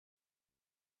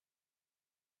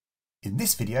In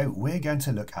this video, we're going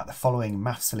to look at the following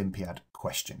Maths Olympiad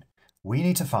question. We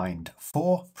need to find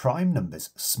 4 prime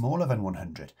numbers smaller than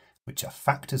 100, which are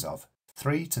factors of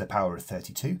 3 to the power of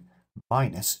 32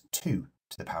 minus 2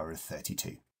 to the power of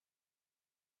 32.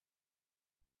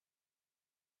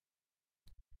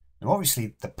 Now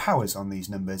obviously the powers on these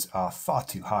numbers are far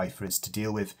too high for us to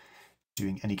deal with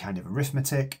doing any kind of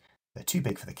arithmetic. They're too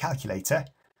big for the calculator,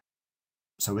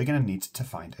 so we're going to need to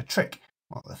find a trick.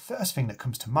 Well, the first thing that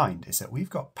comes to mind is that we've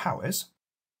got powers,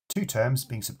 2 terms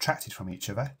being subtracted from each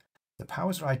other. The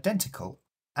powers are identical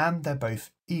and they're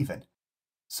both even.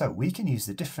 So we can use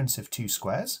the difference of 2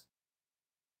 squares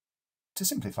to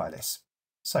simplify this.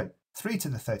 So 3 to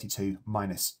the 32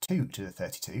 minus 2 to the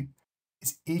 32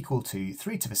 is equal to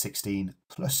 3 to the 16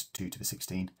 plus 2 to the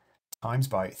 16 times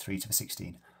by 3 to the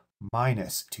 16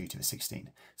 minus 2 to the 16.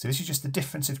 So this is just the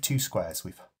difference of 2 squares.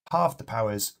 We've halved the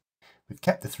powers, we've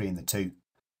kept the 3 and the 2.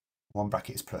 One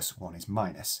bracket is plus, one is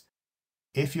minus.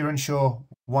 If you're unsure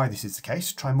why this is the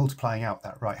case, try multiplying out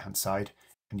that right-hand side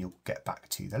and you'll get back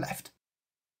to the left.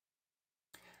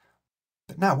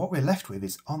 But now what we're left with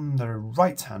is on the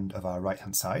right hand of our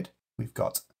right-hand side, we've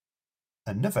got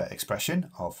another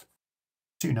expression of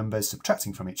 2 numbers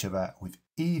subtracting from each other with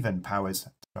even powers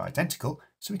that are identical,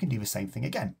 so we can do the same thing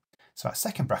again. So our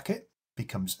second bracket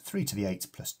becomes 3 to the 8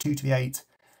 plus 2 to the 8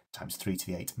 times 3 to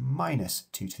the 8 minus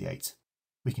 2 to the 8.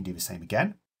 We can do the same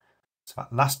again. So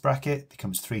that last bracket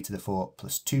becomes 3 to the 4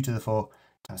 plus 2 to the 4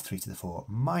 times 3 to the 4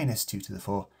 minus 2 to the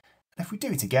 4. And if we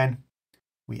do it again,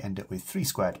 we end up with 3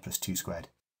 squared plus 2 squared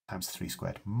times 3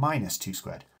 squared minus 2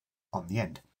 squared on the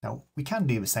end. Now we can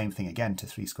do the same thing again to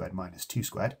 3 squared minus 2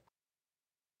 squared.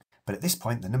 But at this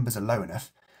point, the numbers are low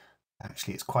enough.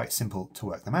 Actually, it's quite simple to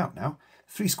work them out now.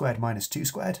 3 squared minus 2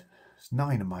 squared is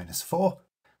 9 and minus 4.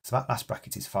 So that last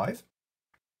bracket is 5.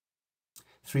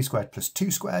 3 squared plus 2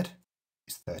 squared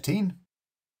is 13.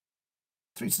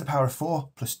 3 to the power of 4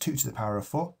 plus 2 to the power of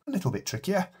 4, a little bit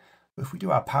trickier. But if we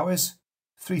do our powers,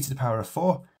 3 to the power of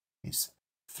 4 is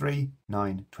 3,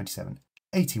 9, 27,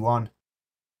 81.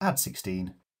 Add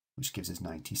 16, which gives us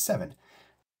 97.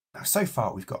 Now, so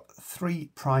far we've got 3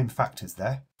 prime factors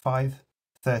there, 5,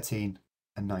 13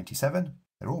 and 97.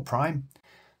 They're all prime.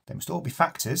 They must all be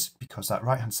factors because that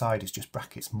right-hand side is just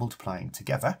brackets multiplying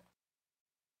together.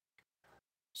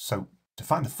 So to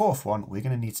find the fourth one, we're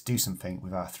going to need to do something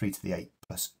with our 3 to the 8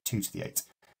 plus 2 to the 8.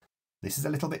 This is a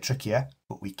little bit trickier,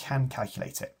 but we can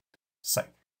calculate it. So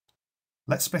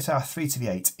let's split our 3 to the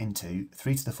 8 into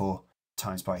 3 to the 4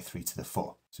 times by 3 to the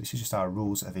 4. So this is just our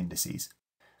rules of indices.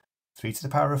 3 to the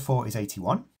power of 4 is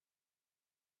 81.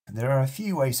 And there are a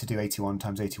few ways to do 81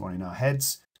 times 81 in our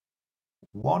heads.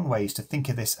 One way is to think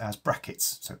of this as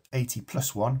brackets. So 80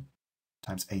 plus 1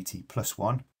 times 80 plus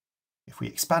 1. If we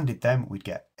expanded them, we'd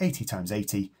get 80 times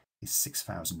 80 is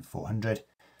 6,400.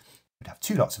 We'd have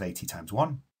 2 lots of 80 times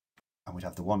 1, and we'd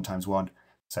have the 1 times 1.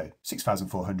 So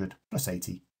 6,400 plus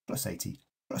 80 plus 80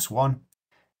 plus 1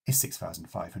 is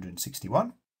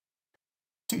 6,561.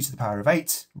 2 to the power of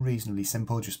 8, reasonably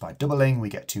simple, just by doubling we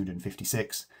get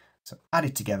 256. So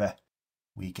added together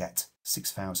we get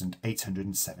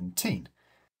 6,817.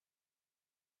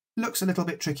 Looks a little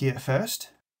bit tricky at first,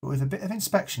 but with a bit of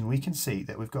inspection we can see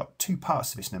that we've got 2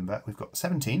 parts to this number. We've got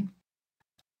 17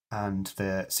 and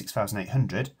the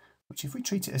 6,800, which if we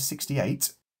treat it as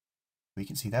 68, we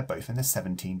can see they're both in the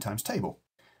 17 times table.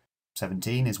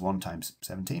 17 is 1 times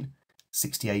 17,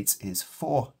 68 is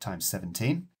 4 times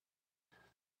 17.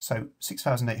 So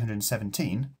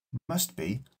 6,817 must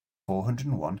be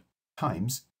 401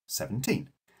 times 17.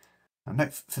 Now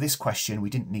note, for this question we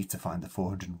didn't need to find the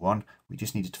 401, we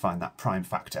just needed to find that prime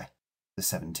factor, the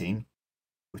 17.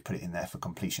 We've put it in there for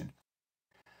completion.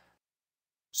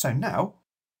 So now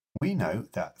we know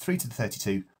that 3 to the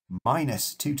 32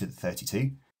 minus 2 to the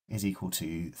 32 is equal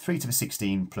to 3 to the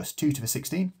 16 plus 2 to the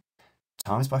 16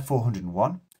 times by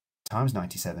 401 times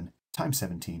 97 times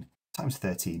 17 times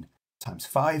 13 times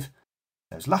 5.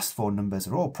 Those last 4 numbers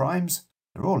are all primes,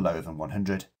 they're all lower than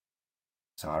 100.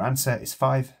 So our answer is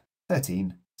 5,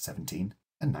 13, 17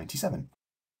 and 97.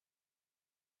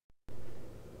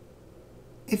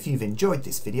 If you've enjoyed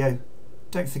this video,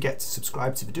 don't forget to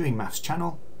subscribe to the Doing Maths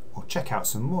channel or check out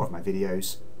some more of my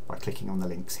videos by clicking on the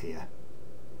links here.